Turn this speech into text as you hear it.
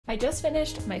I just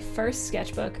finished my first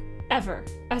sketchbook ever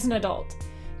as an adult.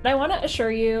 And I want to assure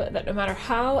you that no matter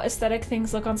how aesthetic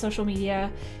things look on social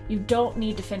media, you don't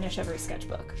need to finish every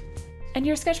sketchbook. And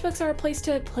your sketchbooks are a place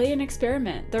to play and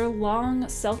experiment. They're long,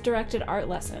 self-directed art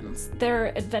lessons. They're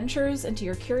adventures into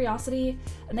your curiosity,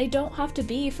 and they don't have to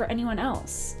be for anyone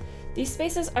else. These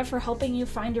spaces are for helping you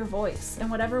find your voice in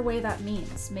whatever way that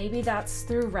means. Maybe that's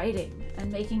through writing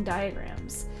and making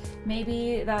diagrams.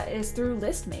 Maybe that is through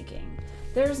list making.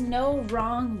 There's no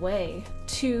wrong way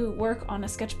to work on a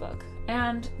sketchbook,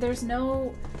 and there's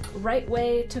no right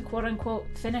way to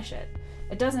quote-unquote finish it.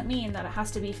 It doesn't mean that it has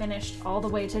to be finished all the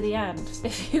way to the end.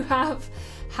 If you have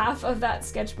half of that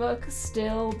sketchbook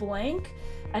still blank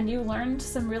and you learned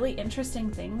some really interesting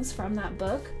things from that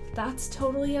book, that's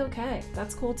totally okay.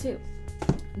 That's cool too.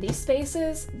 These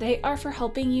spaces, they are for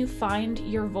helping you find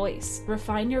your voice,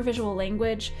 refine your visual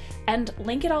language, and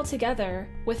link it all together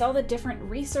with all the different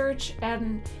research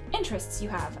and interests you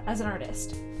have as an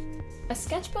artist. A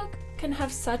sketchbook can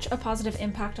have such a positive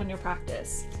impact on your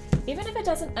practice, even if it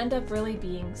doesn't end up really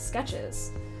being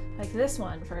sketches. Like this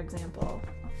one, for example.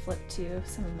 I'll flip to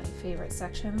some of my favorite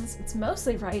sections. It's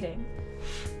mostly writing,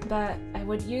 but I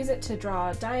would use it to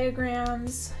draw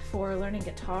diagrams for learning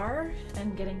guitar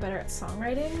and getting better at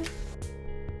songwriting.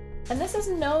 And this is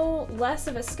no less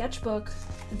of a sketchbook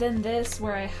than this,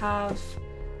 where I have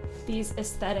these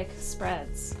aesthetic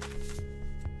spreads.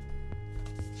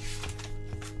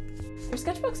 Your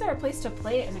sketchbooks are a place to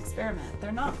play and experiment.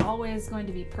 They're not always going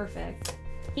to be perfect.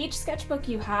 Each sketchbook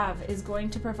you have is going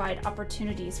to provide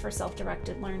opportunities for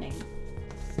self-directed learning.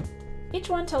 Each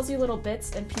one tells you little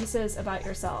bits and pieces about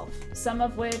yourself, some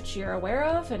of which you're aware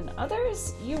of and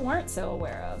others you weren't so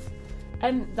aware of.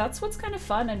 And that's what's kind of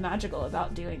fun and magical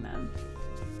about doing them.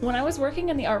 When I was working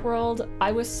in the art world,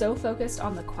 I was so focused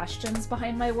on the questions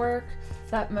behind my work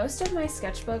that most of my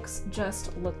sketchbooks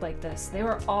just looked like this. They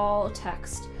were all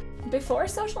text. Before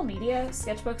social media,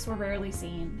 sketchbooks were rarely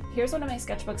seen. Here's one of my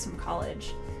sketchbooks from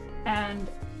college, and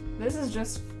this is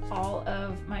just all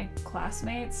of my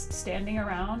classmates standing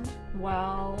around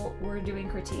while we're doing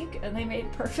critique, and they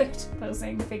made perfect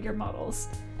posing figure models.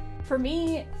 For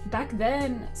me, back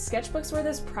then, sketchbooks were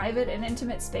this private and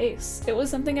intimate space. It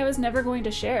was something I was never going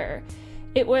to share.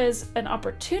 It was an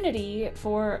opportunity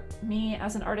for me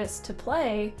as an artist to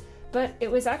play, but it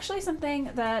was actually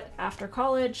something that after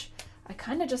college, I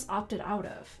kind of just opted out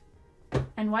of.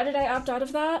 And why did I opt out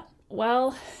of that?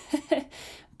 Well,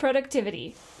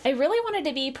 productivity. I really wanted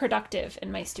to be productive in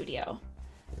my studio.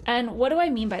 And what do I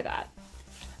mean by that?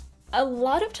 A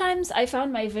lot of times I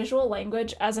found my visual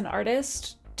language as an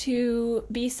artist to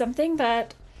be something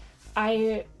that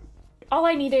all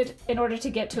I needed in order to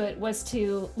get to it was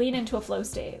to lean into a flow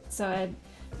state. So I'd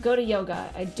go to yoga,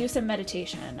 I'd do some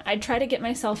meditation, I'd try to get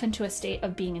myself into a state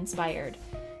of being inspired.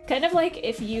 Kind of like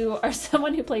if you are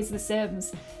someone who plays The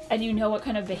Sims and you know what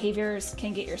kind of behaviors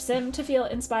can get your sim to feel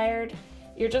inspired,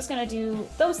 you're just gonna do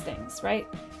those things, right?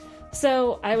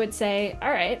 So I would say,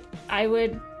 all right, I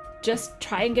would just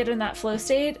try and get in that flow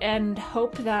state and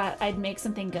hope that I'd make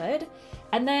something good.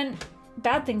 And then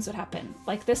bad things would happen.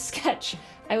 Like this sketch,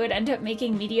 I would end up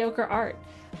making mediocre art.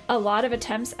 A lot of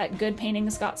attempts at good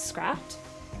paintings got scrapped.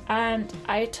 And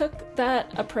I took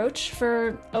that approach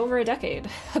for over a decade.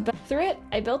 But through it,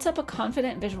 I built up a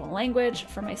confident visual language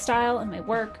for my style and my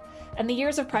work, and the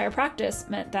years of prior practice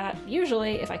meant that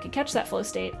usually, if I could catch that flow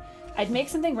state, I'd make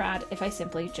something rad if I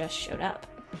simply just showed up.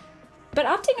 But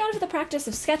opting out of the practice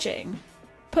of sketching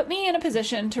put me in a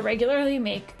position to regularly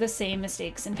make the same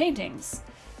mistakes in paintings.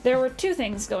 There were two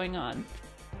things going on.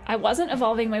 I wasn't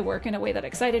evolving my work in a way that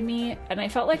excited me, and I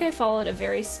felt like I followed a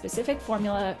very specific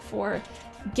formula for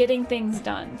getting things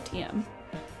done, TM.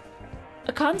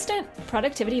 A constant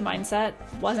productivity mindset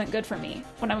wasn't good for me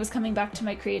when I was coming back to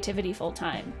my creativity full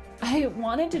time. I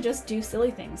wanted to just do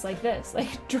silly things like this,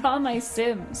 like draw my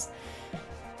Sims.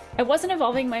 I wasn't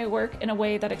evolving my work in a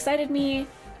way that excited me,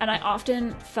 and I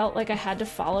often felt like I had to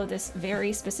follow this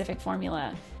very specific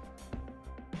formula.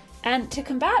 And to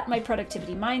combat my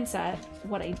productivity mindset,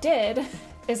 what I did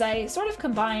is I sort of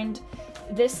combined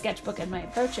this sketchbook and my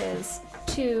approaches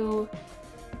to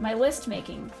my list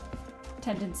making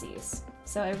tendencies.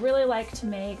 So I really like to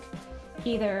make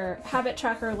either habit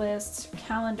tracker lists,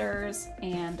 calendars,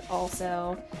 and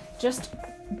also just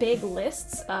big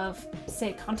lists of,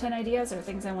 say, content ideas or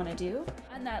things I want to do.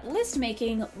 And that list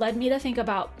making led me to think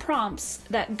about prompts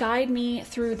that guide me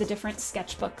through the different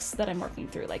sketchbooks that I'm working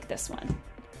through, like this one.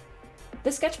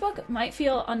 The sketchbook might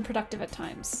feel unproductive at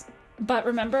times, but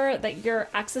remember that you're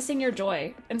accessing your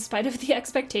joy in spite of the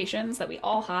expectations that we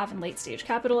all have in late-stage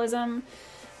capitalism,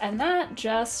 and that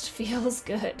just feels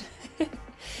good.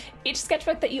 Each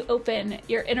sketchbook that you open,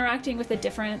 you're interacting with a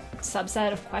different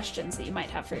subset of questions that you might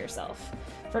have for yourself.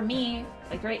 For me,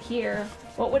 like right here,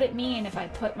 what would it mean if I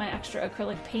put my extra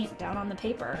acrylic paint down on the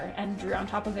paper and drew on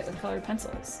top of it with colored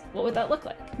pencils? What would that look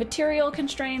like? Material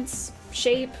constraints,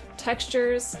 shape,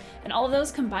 textures, and all of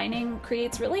those combining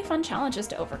creates really fun challenges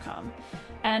to overcome.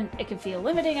 And it can feel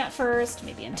limiting at first,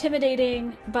 maybe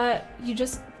intimidating, but you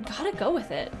just gotta go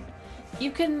with it. You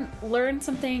can learn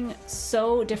something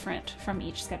so different from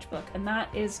each sketchbook, and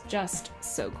that is just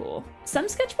so cool. Some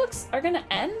sketchbooks are gonna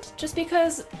end just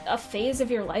because a phase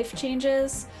of your life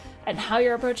changes and how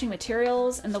you're approaching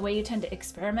materials and the way you tend to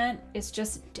experiment is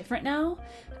just different now,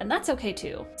 and that's okay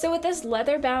too. So with this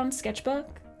leather-bound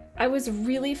sketchbook, I was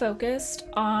really focused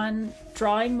on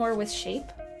drawing more with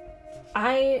shape.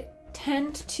 I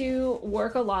tend to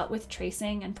work a lot with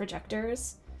tracing and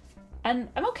projectors, and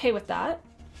I'm okay with that.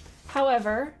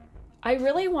 However, I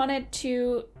really wanted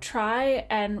to try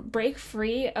and break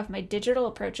free of my digital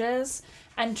approaches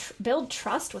and build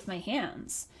trust with my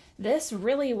hands. This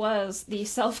really was the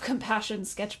self-compassion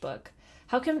sketchbook.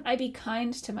 How can I be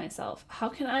kind to myself? How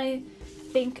can I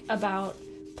think about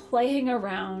playing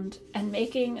around and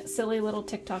making silly little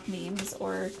TikTok memes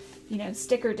or,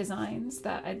 sticker designs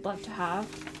that I'd love to have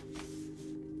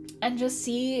and just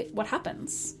see what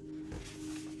happens?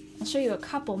 I'll show you a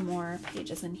couple more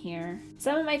pages in here.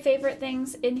 Some of my favorite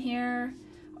things in here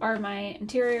are my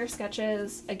interior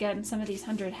sketches. Again, some of these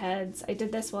 100 heads. I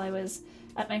did this while I was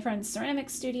at my friend's ceramic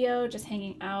studio, just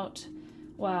hanging out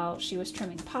while she was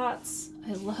trimming pots.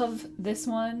 I love this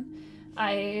one.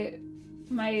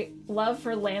 My love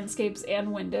for landscapes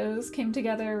and windows came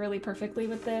together really perfectly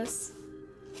with this.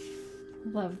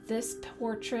 Love this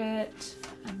portrait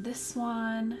and this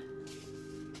one.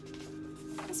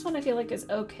 This one I feel like is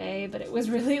okay, but it was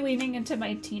really leaning into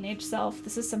my teenage self.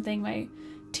 This is something my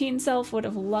teen self would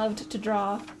have loved to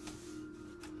draw.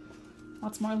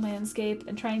 Lots more landscape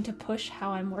and trying to push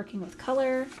how I'm working with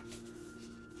color.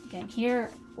 Again here,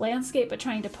 landscape, but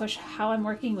trying to push how I'm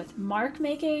working with mark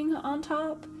making on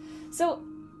top. So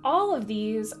all of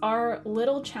these are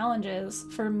little challenges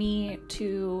for me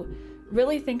to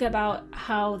really think about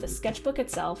how the sketchbook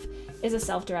itself is a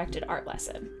self-directed art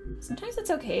lesson. Sometimes it's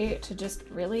okay to just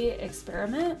really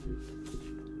experiment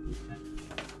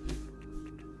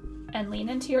and lean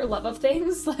into your love of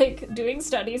things, like doing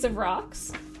studies of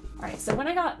rocks. All right, so when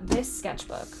I got this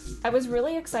sketchbook, I was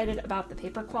really excited about the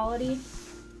paper quality,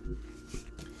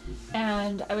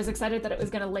 and I was excited that it was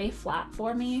gonna lay flat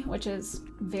for me, which is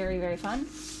very, very fun.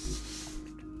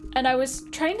 And I was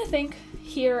trying to think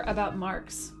here about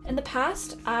marks. In the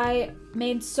past, I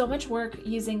made so much work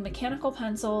using mechanical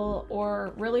pencil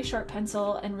or really sharp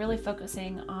pencil and really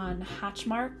focusing on hatch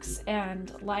marks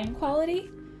and line quality.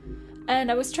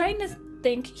 And I was trying to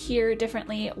think here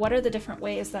differently. What are the different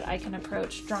ways that I can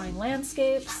approach drawing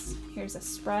landscapes? Here's a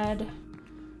spread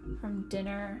from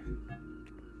dinner.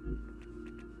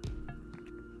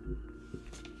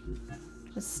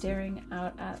 Just staring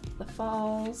out at the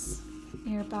falls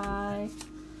nearby.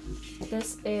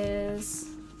 This is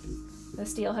the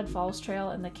Steelhead Falls Trail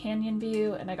and the canyon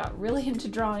view, and I got really into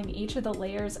drawing each of the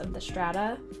layers of the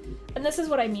strata. And this is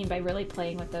what I mean by really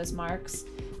playing with those marks.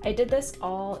 I did this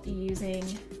all using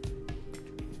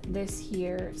this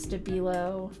here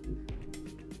Stabilo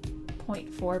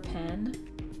 0.4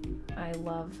 pen. I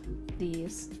love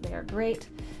these. They are great.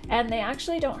 And they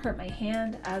actually don't hurt my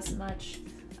hand as much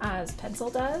as pencil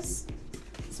does.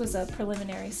 This was a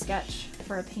preliminary sketch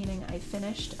for a painting I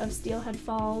finished of Steelhead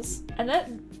Falls.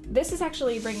 And this is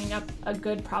actually bringing up a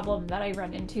good problem that I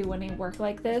run into when I work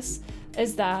like this,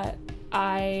 is that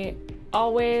I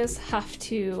always have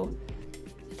to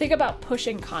think about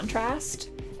pushing contrast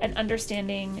and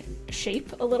understanding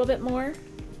shape a little bit more.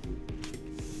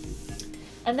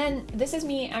 And then this is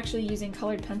me actually using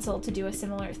colored pencil to do a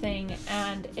similar thing,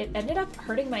 and it ended up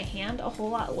hurting my hand a whole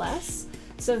lot less.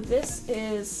 So this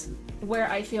is where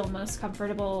I feel most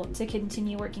comfortable to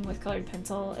continue working with colored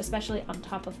pencil, especially on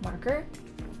top of marker.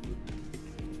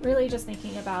 Really just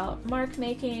thinking about mark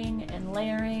making and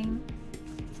layering.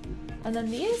 And then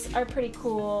these are pretty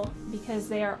cool because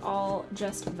they are all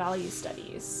just value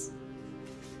studies.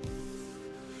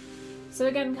 So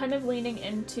again, kind of leaning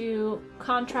into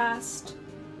contrast,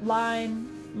 line,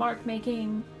 mark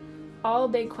making, all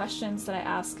big questions that I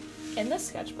ask in this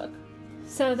sketchbook.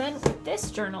 So then with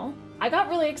this journal, I got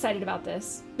really excited about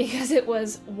this because it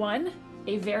was, one,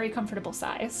 a very comfortable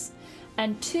size,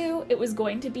 and two, it was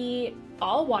going to be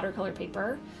all watercolor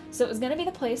paper, so it was going to be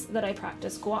the place that I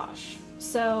practice gouache.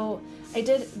 So I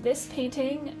did this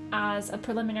painting as a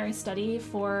preliminary study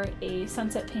for a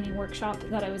sunset painting workshop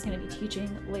that I was going to be teaching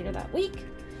later that week.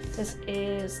 This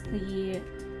is the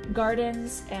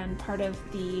gardens and part of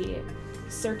the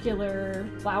circular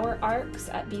flower arcs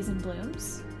at Bees and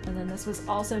Blooms. And then this was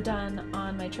also done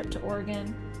on my trip to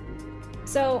Oregon.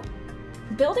 So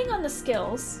building on the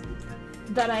skills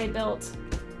that I built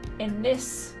in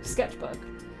this sketchbook,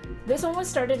 this one was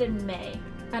started in May,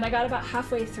 and I got about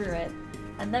halfway through it.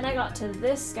 And then I got to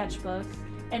this sketchbook,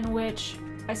 in which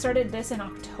I started this in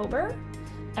October,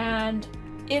 and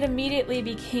it immediately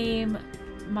became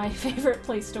my favorite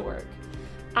place to work.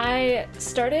 I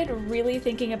started really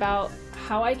thinking about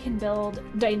how I can build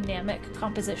dynamic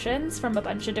compositions from a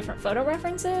bunch of different photo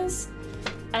references,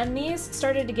 and these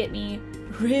started to get me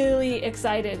really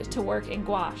excited to work in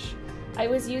gouache. I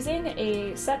was using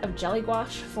a set of jelly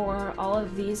gouache for all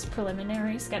of these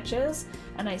preliminary sketches,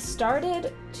 and I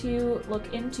started to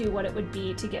look into what it would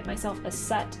be to get myself a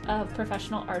set of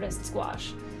professional artists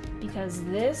gouache, because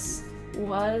this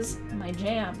was my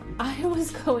jam. I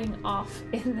was going off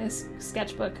in this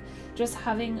sketchbook, just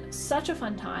having such a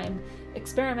fun time,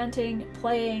 experimenting,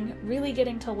 playing, really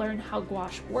getting to learn how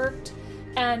gouache worked,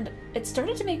 and it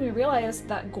started to make me realize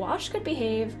that gouache could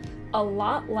behave a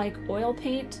lot like oil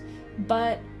paint,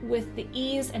 but with the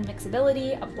ease and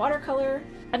mixability of watercolor.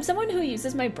 I'm someone who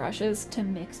uses my brushes to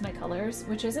mix my colors,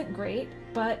 which isn't great,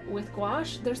 but with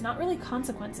gouache, there's not really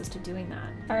consequences to doing that.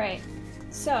 All right,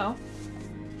 so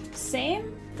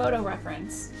same photo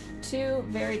reference, two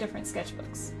very different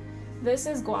sketchbooks. This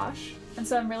is gouache, and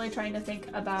so I'm really trying to think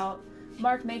about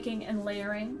mark making and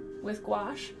layering with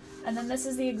gouache. And then this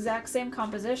is the exact same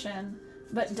composition,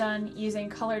 but done using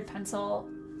colored pencil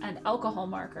and alcohol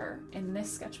marker in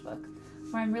this sketchbook,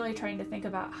 where I'm really trying to think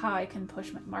about how I can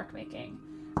push my mark making.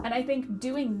 And I think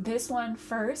doing this one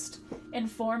first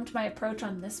informed my approach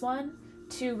on this one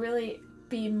to really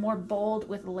be more bold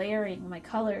with layering my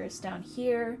colors down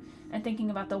here and thinking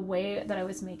about the way that I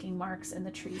was making marks in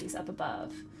the trees up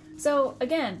above. So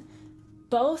again,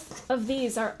 both of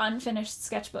these are unfinished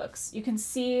sketchbooks. You can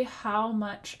see how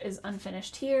much is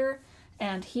unfinished here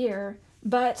and here,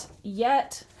 but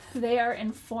yet they are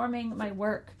informing my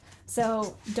work.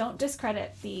 So don't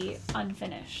discredit the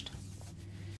unfinished.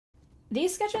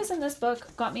 These sketches in this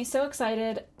book got me so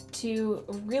excited to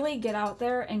really get out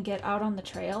there and get out on the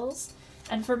trails.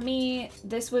 And for me,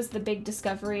 this was the big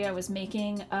discovery I was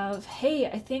making of, hey,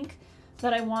 I think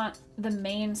that I want the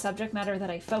main subject matter that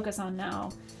I focus on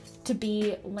now to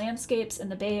be landscapes in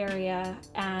the Bay Area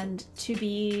and to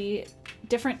be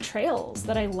different trails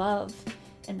that I love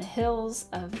in the hills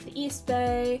of the East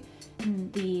Bay,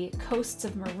 in the coasts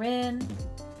of Marin.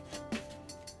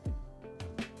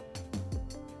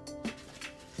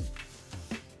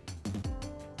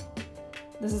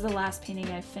 This is the last painting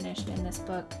I've finished in this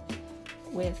book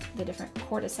with the different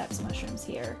cordyceps mushrooms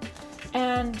here.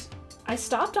 And I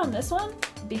stopped on this one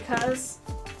because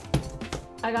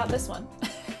I got this one.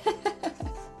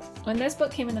 When this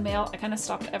book came in the mail, I kind of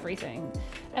stopped everything.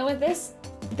 And with this,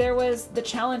 there was the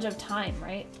challenge of time,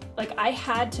 right? Like, I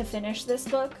had to finish this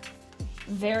book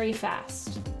very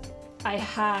fast. I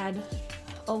had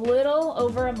a little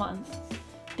over a month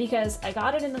because I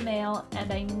got it in the mail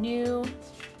and I knew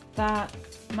that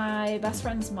my best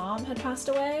friend's mom had passed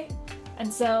away.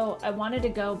 And so I wanted to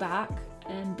go back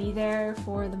and be there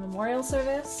for the memorial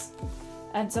service.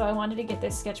 And so I wanted to get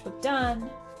this sketchbook done,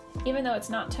 even though it's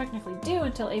not technically due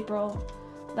until April.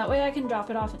 That way I can drop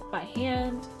it off by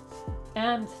hand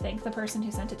and thank the person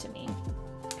who sent it to me.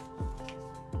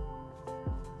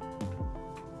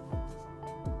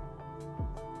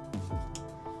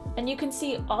 And you can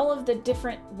see all of the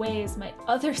different ways my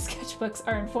other sketchbooks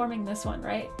are informing this one,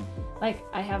 right? Like,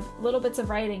 I have little bits of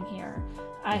writing here.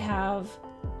 I have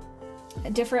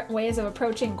different ways of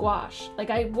approaching gouache. Like,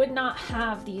 I would not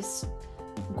have these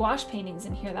gouache paintings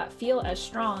in here that feel as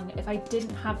strong if I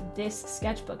didn't have this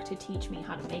sketchbook to teach me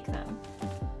how to make them.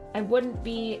 I wouldn't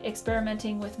be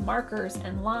experimenting with markers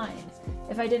and line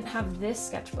if I didn't have this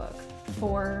sketchbook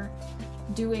for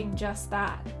doing just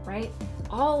that, right?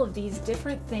 All of these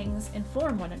different things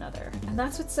inform one another, and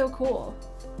that's what's so cool.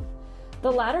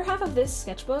 The latter half of this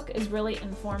sketchbook is really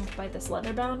informed by this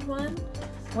leather-bound one,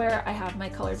 where I have my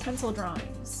colored pencil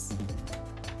drawings.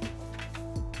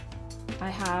 I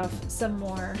have some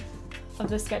more of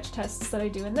the sketch tests that I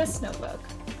do in this notebook.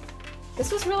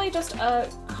 This was really just a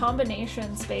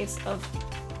combination space of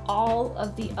all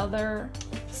of the other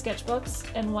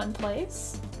sketchbooks in one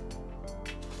place.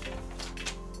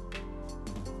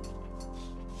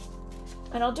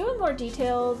 And I'll do a more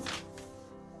detailed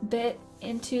bit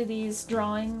into these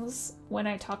drawings when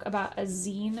I talk about a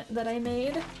zine that I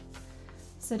made.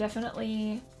 So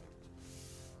definitely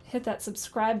hit that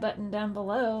subscribe button down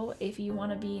below if you want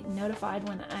to be notified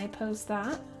when I post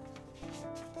that.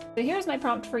 So here's my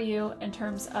prompt for you in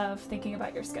terms of thinking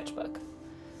about your sketchbook.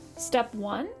 Step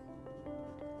 1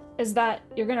 is that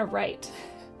you're going to write.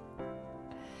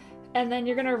 And then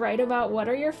you're going to write about what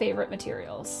are your favorite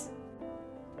materials.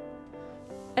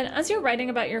 And as you're writing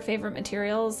about your favorite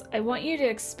materials, I want you to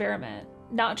experiment,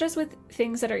 not just with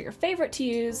things that are your favorite to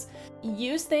use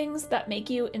things that make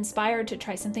you inspired to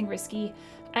try something risky,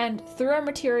 and through our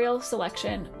material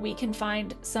selection, we can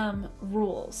find some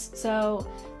rules. So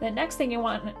the next thing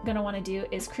you're gonna wanna do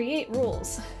is create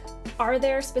rules. Are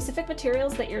there specific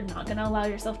materials that you're not gonna allow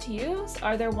yourself to use?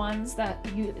 Are there ones that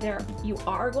you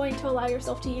are going to allow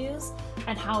yourself to use?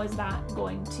 And how is that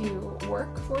going to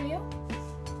work for you?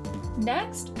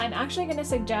 Next, I'm actually going to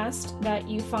suggest that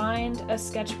you find a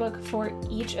sketchbook for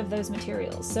each of those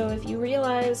materials. So if you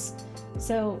realize,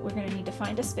 so we're going to need to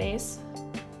find a space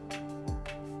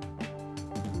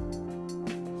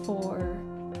for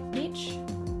each.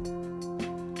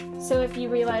 So if you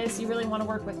realize you really want to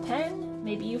work with pen,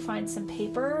 maybe you find some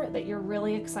paper that you're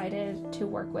really excited to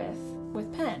work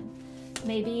with pen.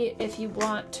 Maybe if you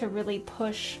want to really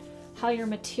push how your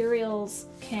materials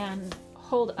can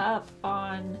hold up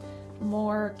on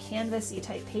more canvas-y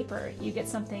type paper, you get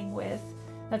something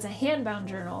that's a hand-bound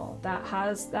journal that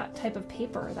has that type of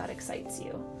paper that excites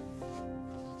you.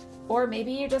 Or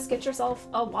maybe you just get yourself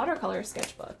a watercolor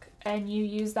sketchbook and you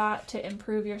use that to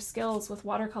improve your skills with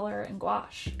watercolor and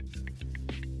gouache.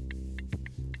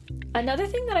 Another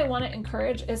thing that I want to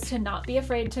encourage is to not be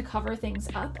afraid to cover things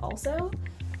up also.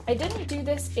 I didn't do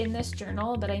this in this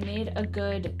journal, but I made a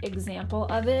good example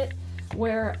of it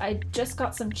where I just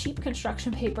got some cheap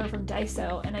construction paper from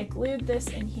Daiso and I glued this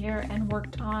in here and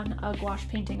worked on a gouache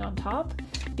painting on top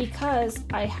because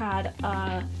I had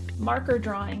a marker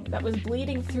drawing that was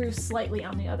bleeding through slightly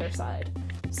on the other side.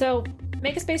 So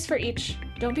make a space for each.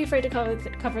 Don't be afraid to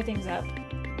cover things up.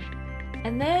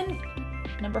 And then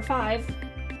number 5,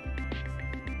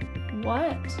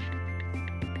 what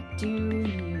do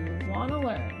you want to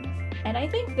learn? And I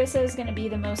think this is going to be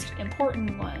the most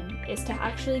important one, is to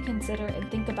actually consider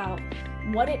and think about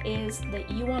what it is that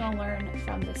you want to learn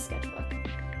from this sketchbook.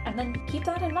 And then keep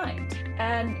that in mind.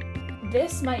 And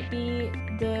this might be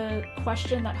the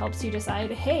question that helps you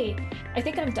decide, hey, I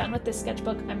think I'm done with this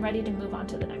sketchbook. I'm ready to move on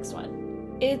to the next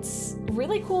one. It's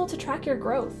really cool to track your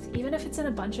growth, even if it's in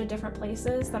a bunch of different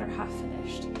places that are half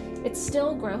finished. It's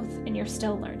still growth and you're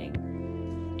still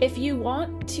learning. If you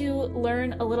want to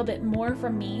learn a little bit more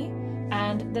from me,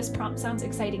 and this prompt sounds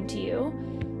exciting to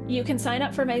you, you can sign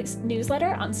up for my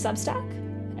newsletter on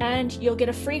SUBSTACK, and you'll get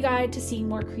a free guide to seeing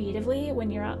more creatively when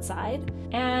you're outside.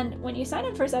 And when you sign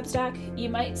up for SUBSTACK, you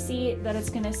might see that it's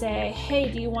going to say,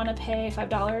 hey, do you want to pay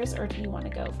 $5 or do you want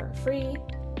to go for free?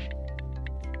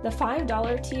 The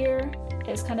 $5 tier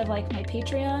is kind of like my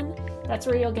Patreon. That's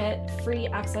where you'll get free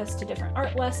access to different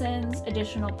art lessons,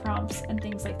 additional prompts, and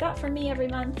things like that from me every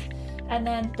month. And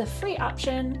then the free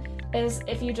option is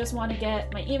if you just want to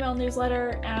get my email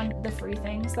newsletter and the free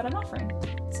things that I'm offering.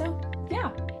 So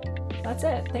yeah, that's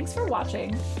it. Thanks for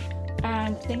watching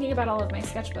and thinking about all of my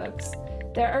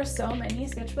sketchbooks. There are so many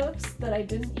sketchbooks that I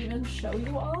didn't even show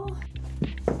you all.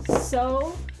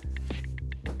 So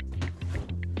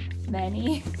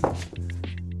many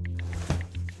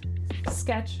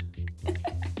sketch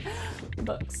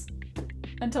books.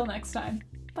 Until next time,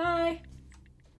 bye.